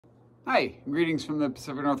Hi, greetings from the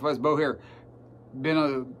Pacific Northwest. Bo here. Been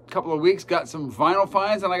a couple of weeks, got some vinyl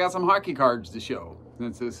finds, and I got some hockey cards to show,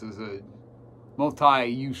 since this is a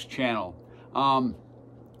multi-use channel. Want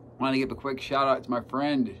to give a quick shout out to my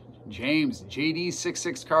friend James,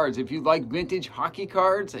 JD66 Cards. If you like vintage hockey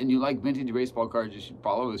cards and you like vintage baseball cards, you should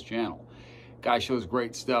follow his channel. Guy shows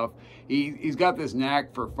great stuff. He's got this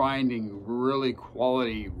knack for finding really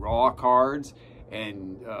quality raw cards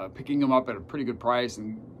and picking them up at a pretty good price,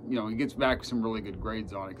 and you know, he gets back some really good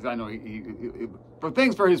grades on it, because I know he for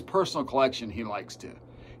things for his personal collection, he likes to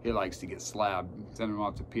get slabbed, send them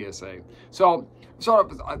off to PSA. So these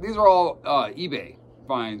are all eBay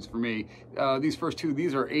finds for me. These first two,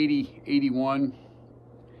 these are 80, 81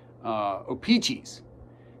 O-Pee-Chees,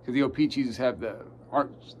 because the O-Pee-Chees have the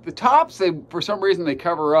tops, they for some reason they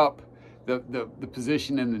cover up the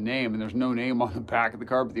position and the name, and there's no name on the back of the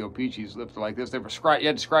card, but the O-Pee-Chees lifted like this. You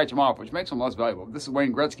had to scratch them off, which makes them less valuable. This is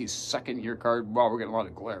Wayne Gretzky's second year card. Wow, we're getting a lot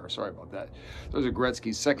of glare. Sorry about that. Those are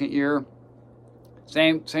Gretzky's second year.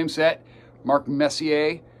 Same set. Mark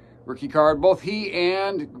Messier rookie card. Both he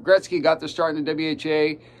and Gretzky got their start in the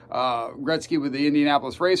WHA. Gretzky with the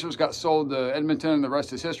Indianapolis Racers got sold to Edmonton, and the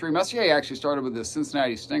rest is history. Messier actually started with the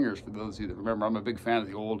Cincinnati Stingers, for those of you that remember. I'm a big fan of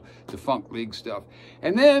the old defunct league stuff.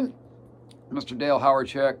 And then Mr. Dale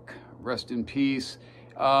Hawerchuk, rest in peace.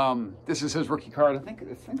 This is his rookie card. I think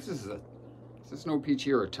this is an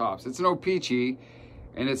O-Pee-Chee or a Topps? It's an O-Pee-Chee,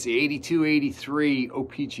 and it's the 82-83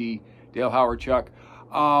 O-Pee-Chee Dale Hawerchuk.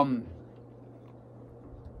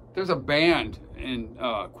 There's a band in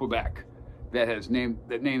Quebec that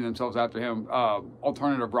named themselves after him.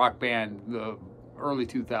 Alternative rock band, the early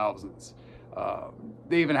 2000s.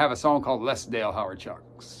 They even have a song called Les Dale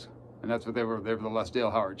Hawerchuks, and that's what they were. They were the Les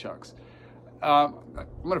Dale Hawerchuks. I'm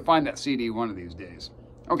going to find that CD one of these days.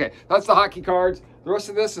 Okay, that's the hockey cards. The rest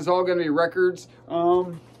of this is all going to be records.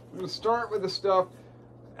 I'm going to start with the stuff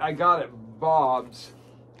I got at Bob's.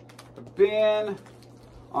 I've been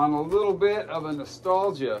on a little bit of a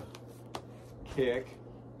nostalgia kick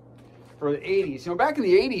for the 80s. You know, back in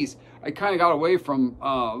the 80s, I kind of got away from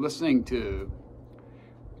listening to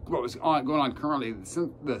what was going on currently.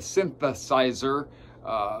 The synthesizer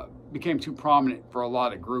became too prominent for a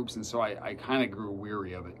lot of groups, and so I kind of grew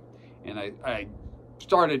weary of it. And I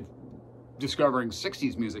started discovering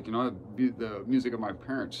 60s music, you know, the music of my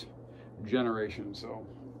parents' generation. So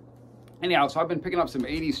anyhow, so I've been picking up some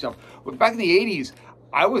 80s stuff. But back in the 80s,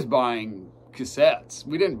 I was buying cassettes.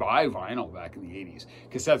 We didn't buy vinyl back in the 80s.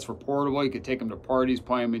 Cassettes were portable. You could take them to parties,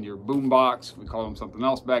 play them in your boombox. We called them something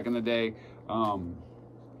else back in the day.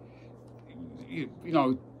 You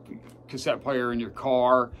know, cassette player in your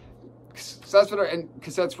car.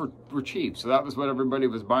 Cassettes were cheap, so that was what everybody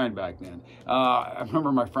was buying back then. I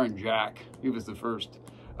remember my friend Jack. He was the first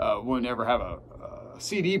one to ever have a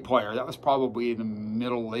CD player. That was probably in the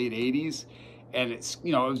late 80s. And it's,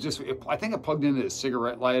 you know, it was just, I think it plugged into the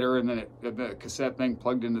cigarette lighter, and then the cassette thing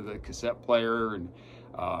plugged into the cassette player, and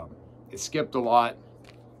it skipped a lot.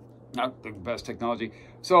 Not the best technology.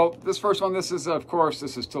 So this first one, this is, of course,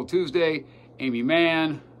 this is Till Tuesday. Aimee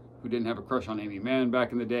Mann, who didn't have a crush on Aimee Mann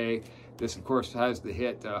back in the day. This, of course, has the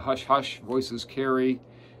hit Hush Hush, Voices Carry.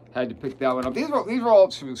 Had to pick that one up. These were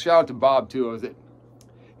all, shout out to Bob too. All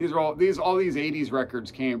these 80s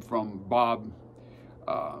records came from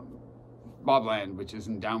Bobland, which is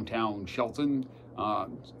in downtown Shelton.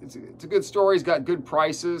 It's a good story. He's got good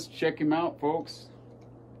prices. Check him out, folks.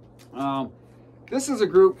 This is a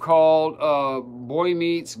group called Boy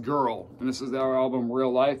Meets Girl, and this is their album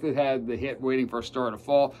Real Life. It had the hit Waiting for a Star to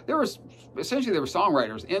Fall. They were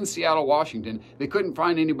songwriters in Seattle, Washington. They couldn't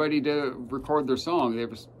find anybody to record their song.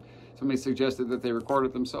 Somebody suggested that they record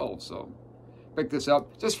it themselves, so pick this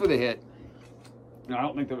up just for the hit. Now, I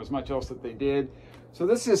don't think there was much else that they did. So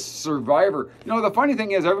this is Survivor. You know, the funny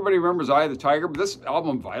thing is, everybody remembers Eye of the Tiger, but this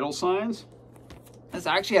album, Vital Signs, this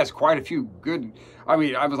actually has quite a few good, I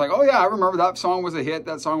mean, I was like, oh yeah, I remember that song was a hit.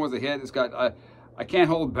 That song was a hit. It's got I Can't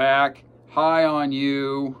Hold Back, High on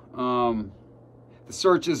You, The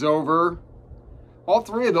Search is Over. All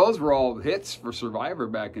three of those were all hits for Survivor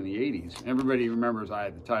back in the 80s. Everybody remembers Eye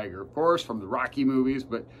of the Tiger, of course, from the Rocky movies,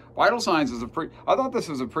 but Vital Signs is I thought this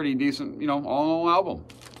was a pretty decent, you know, all album.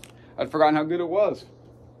 I'd forgotten how good it was.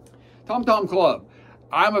 Tom Tom Club.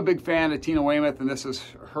 I'm a big fan of Tina Weymouth, and this is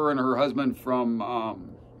her and her husband from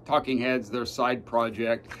Talking Heads, their side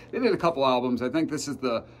project. They did a couple albums. I think this is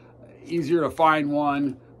the easier to find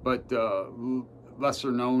one, but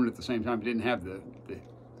lesser known at the same time. It didn't have the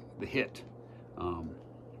hit.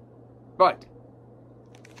 But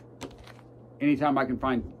anytime I can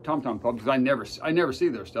find Tom Tom Club, because I never see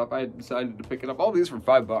their stuff. I decided to pick it up. All these for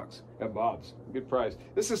 $5 at Bob's. Good price.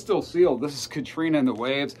 This is still sealed. This is Katrina and the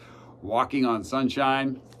Waves, Walking on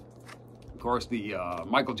Sunshine. Of course, the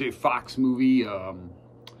Michael J. Fox movie.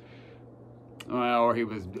 Or he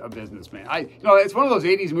was a businessman. It's one of those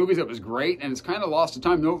 80s movies that was great, and it's kind of lost to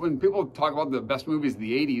time. When people talk about the best movies of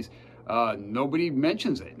the 80s, nobody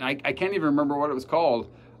mentions it. And I can't even remember what it was called.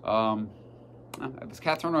 Was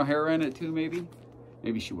Catherine O'Hara in it too, maybe?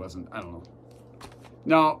 Maybe she wasn't. I don't know.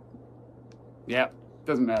 No. Yeah,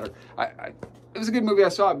 doesn't matter. It was a good movie. I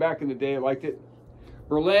saw it back in the day. I liked it.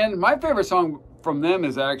 Berlin. My favorite song from them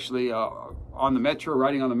is actually On the Metro,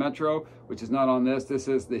 Riding on the Metro, which is not on this. This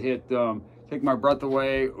is the hit Take My Breath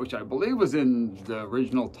Away, which I believe was in the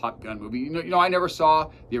original Top Gun movie. You know, I never saw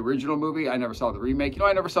the original movie. I never saw the remake. You know,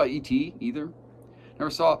 I never saw E.T. either. Never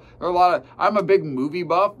saw. There are a lot of. I'm a big movie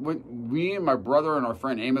buff. Me and my brother and our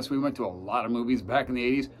friend Amos, we went to a lot of movies back in the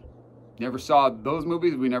 80s. Never saw those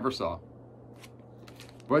movies. We never saw.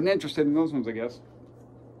 Wasn't interested in those ones, I guess.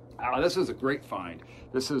 This is a great find.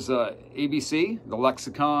 This is ABC, The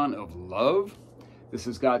Lexicon of Love. This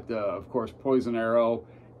has got, of course, Poison Arrow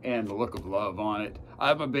and The Look of Love on it.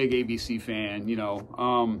 I'm a big ABC fan, you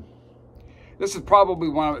know. This is probably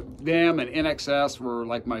one of them, and NXS were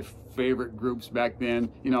like my favorite groups back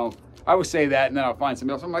then. You know, I would say that, and then I'll find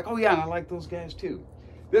somebody else. I'm like, oh yeah, I like those guys too.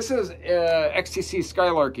 This is XTC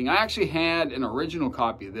Skylarking. I actually had an original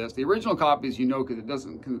copy of this. The original copy is, you know, because it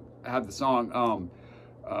doesn't have the song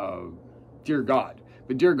Dear God.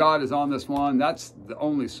 But Dear God is on this one. That's the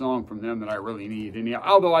only song from them that I really need. And yeah,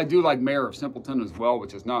 although I do like Mayor of Simpleton as well,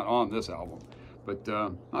 which is not on this album. But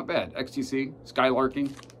not bad. XTC,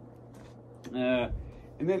 Skylarking. And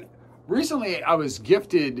then recently I was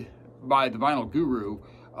gifted by the Vinyl Guru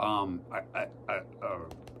a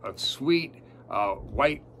sweet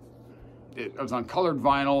white, it was on colored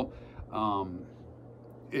vinyl,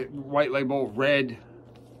 white label, red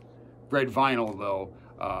vinyl though.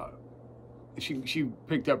 She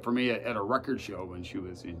picked up for me at a record show when she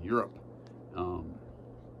was in Europe.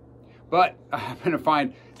 But I happen to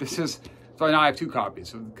find this is, so now I have two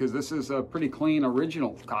copies because this is a pretty clean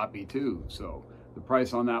original copy too. So the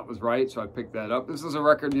price on that was right, so I picked that up. This is a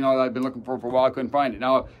record, you know, that I've been looking for a while. I couldn't find it.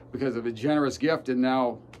 Now, because of a generous gift and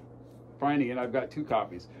now finding it, I've got two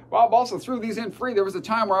copies. Well, I've also threw these in free. There was a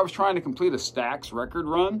time where I was trying to complete a Stax record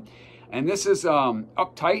run, and this is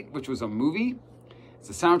Uptight, which was a movie. It's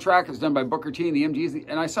the soundtrack. It was done by Booker T and the MGs.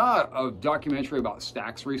 And I saw a documentary about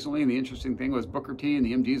Stax recently, and the interesting thing was Booker T and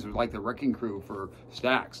the MGs were like the wrecking crew for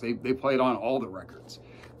Stax. They played on all the records.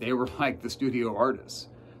 They were like the studio artists.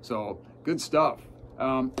 So good stuff.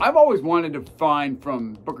 I've always wanted to find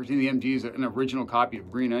from Booker T and the MGs an original copy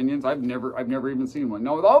of Green Onions. I've never even seen one.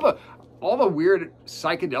 No, with all the weird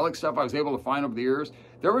psychedelic stuff I was able to find over the years,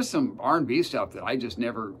 there was some R&B stuff that I just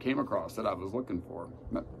never came across that I was looking for.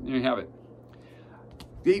 But there you have it.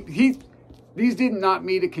 These did not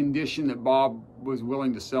meet a condition that Bob was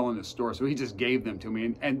willing to sell in his store, so he just gave them to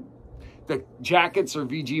me. And the jackets are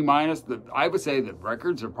VG minus. I would say the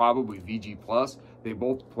records are probably VG plus. They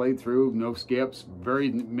both played through, no skips,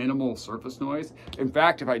 very minimal surface noise. In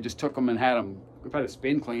fact, if I just took them and had them, if I had a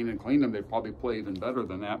spin clean and cleaned them, they'd probably play even better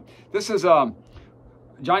than that. This is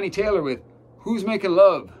Johnny Taylor with Who's Making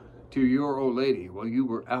Love to Your Old Lady? Well, you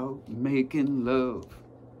were out making love.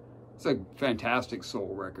 It's a fantastic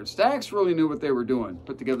soul record. Stax really knew what they were doing,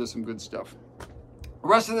 put together some good stuff. The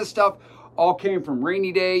rest of this stuff all came from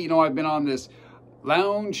Rainy Day. You know, I've been on this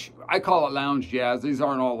lounge, I call it lounge jazz. These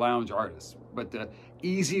aren't all lounge artists, but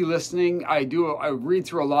easy listening. I read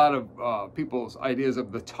through a lot of people's ideas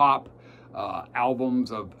of the top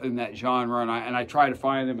albums in that genre, and I try to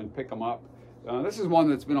find them and pick them up. This is one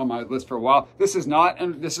that's been on my list for a while. This is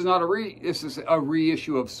a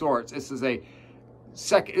reissue of sorts. This is the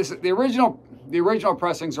original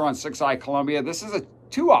pressings are on 6i Columbia. This is a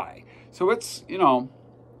 2i, so it's, you know,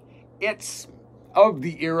 it's of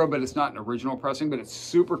the era, but it's not an original pressing, but it's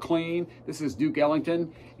super clean. This is Duke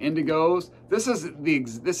Ellington, Indigos. This is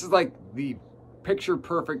like the picture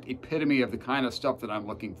perfect epitome of the kind of stuff that I'm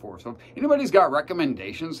looking for. So if anybody's got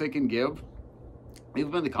recommendations they can give, leave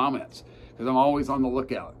them in the comments, because I'm always on the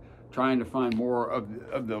lookout trying to find more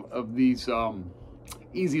of these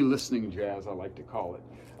easy listening jazz, I like to call it.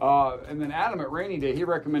 And then Adam at Rainy Day, he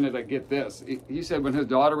recommended I get this. He said when his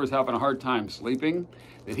daughter was having a hard time sleeping,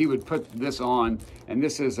 that he would put this on. And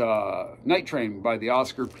this is Night Train by the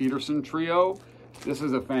Oscar Peterson Trio. This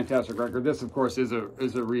is a fantastic record. This, of course, is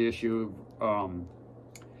a reissue.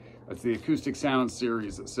 It's the Acoustic Sound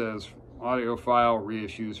series that says audiophile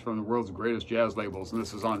reissues from the world's greatest jazz labels. And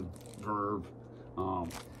this is on Verve.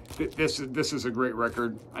 this is a great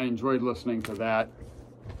record. I enjoyed listening to that.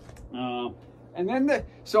 And then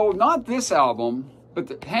so not this album,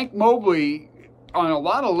 but Hank Mobley on a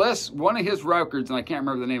lot of lists. One of his records, and I can't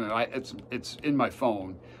remember the name of it. It's in my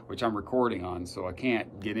phone, which I'm recording on, so I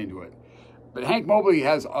can't get into it. But Hank Mobley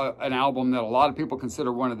has an album that a lot of people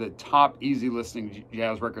consider one of the top easy listening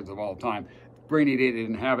jazz records of all time. Rainy Day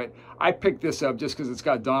didn't have it. I picked this up just because it's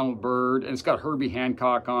got Donald Byrd and it's got Herbie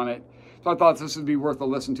Hancock on it. So I thought this would be worth a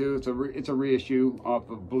listen to. It's a reissue off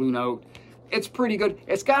of Blue Note. It's pretty good.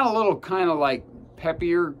 It's got a little kind of like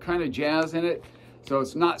peppier kind of jazz in it. So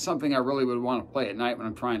it's not something I really would want to play at night when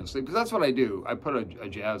I'm trying to sleep, because that's what I do. I put a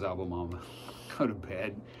jazz album on, go to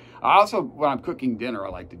bed. I also, when I'm cooking dinner, I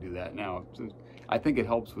like to do that now. So I think it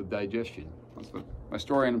helps with digestion. That's what my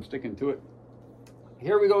story, and I'm sticking to it.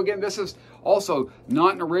 Here we go again. This is also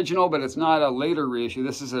not an original, but it's not a later reissue.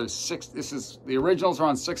 This is the originals are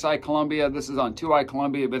on 6i Columbia. This is on 2i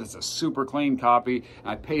Columbia, but it's a super clean copy.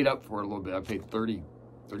 I paid up for it a little bit. I paid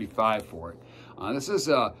 $35 for it. This is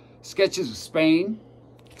Sketches of Spain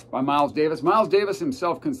by Miles Davis. Miles Davis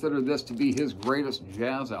himself considered this to be his greatest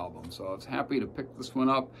jazz album, so I was happy to pick this one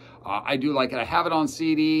up. I do like it. I have it on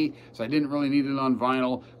CD, so I didn't really need it on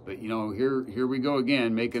vinyl, but you know, here we go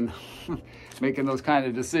again, making making those kind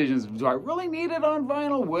of decisions. Do I really need it on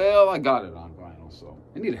vinyl? Well, I got it on vinyl, so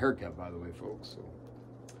I need a haircut, by the way, folks, so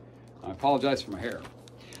I apologize for my hair.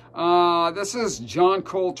 This is John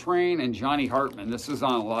Coltrane and Johnny Hartman. This is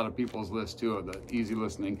on a lot of people's list too, of the easy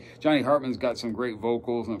listening. Johnny Hartman's got some great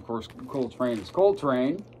vocals, and of course Coltrane is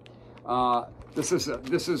Coltrane. This is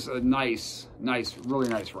a nice, really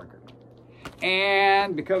nice record.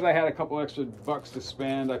 And because I had a couple extra bucks to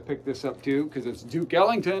spend, I picked this up too, because it's Duke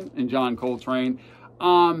Ellington and John Coltrane.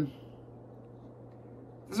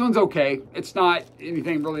 This one's okay. It's not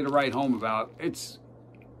anything really to write home about.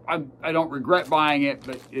 I don't regret buying it,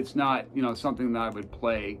 but it's not, you know, something that I would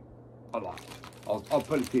play a lot. I'll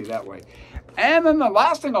put it to you that way. And then the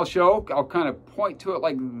last thing I'll show, I'll kind of point to it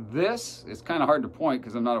like this. It's kind of hard to point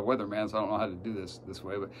because I'm not a weatherman, so I don't know how to do this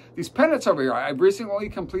way. But these pennants over here, I recently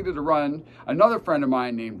completed a run. Another friend of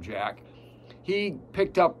mine named Jack, he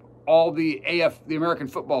picked up all the the American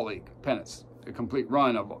Football League pennants, a complete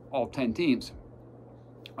run of all 10 teams.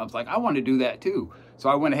 I was like, I want to do that too. So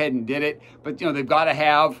I went ahead and did it. But, you know, they've got to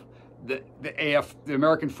have the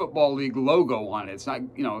American Football League logo on it. It's not,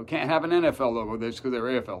 you know, it can't have an NFL logo just because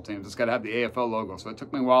they're AFL teams. It's got to have the AFL logo. So it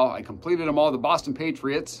took me a while. I completed them all. The Boston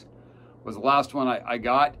Patriots was the last one I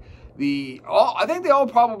got. I think they all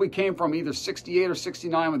probably came from either 68 or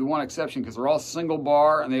 69 with one exception, because they're all single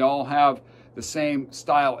bar and they all have the same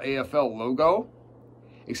style AFL logo,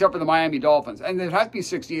 except for the Miami Dolphins. And it has to be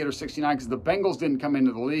 68 or 69 because the Bengals didn't come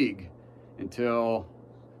into the league until,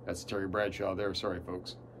 that's Terry Bradshaw there, sorry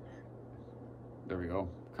folks. There we go.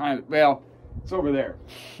 Kind of, well, it's over there.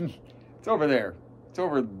 It's over there. It's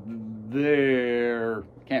over there.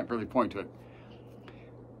 Can't really point to it.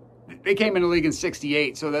 They came into the league in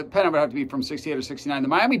 68, so that pennant would have to be from 68 or 69. The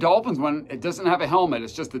Miami Dolphins one, it doesn't have a helmet.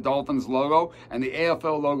 It's just the Dolphins logo, and the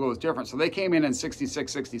AFL logo is different. So they came in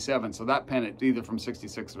 66, 67, so that pennant is either from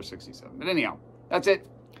 66 or 67. But anyhow, that's it.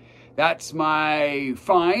 That's my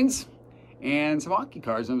finds and some hockey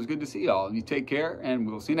cards, and it was good to see y'all. You take care, and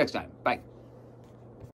we'll see you next time. Bye.